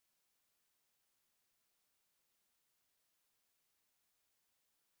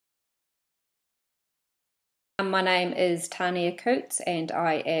My name is Tania Coutts and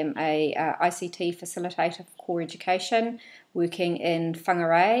I am a ICT facilitator for core education working in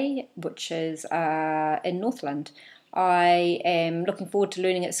Whangarei, which is in Northland. I am looking forward to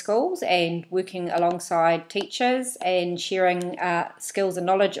learning at schools and working alongside teachers and sharing skills and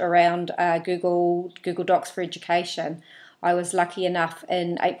knowledge around Google Docs for education. I was lucky enough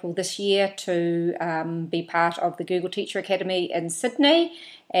in April this year to be part of the Google Teacher Academy in Sydney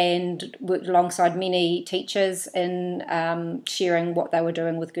and worked alongside many teachers in sharing what they were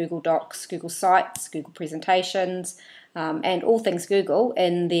doing with Google Docs, Google Sites, Google Presentations, and all things Google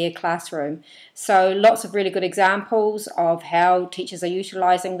in their classroom. So lots of really good examples of how teachers are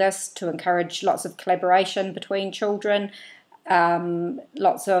utilising this to encourage lots of collaboration between children,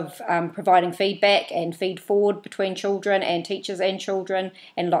 lots of providing feedback and feed forward between children and teachers and children,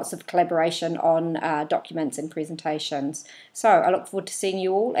 and lots of collaboration on documents and presentations. So I look forward to seeing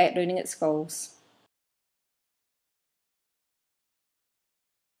you all at Learning at Schools.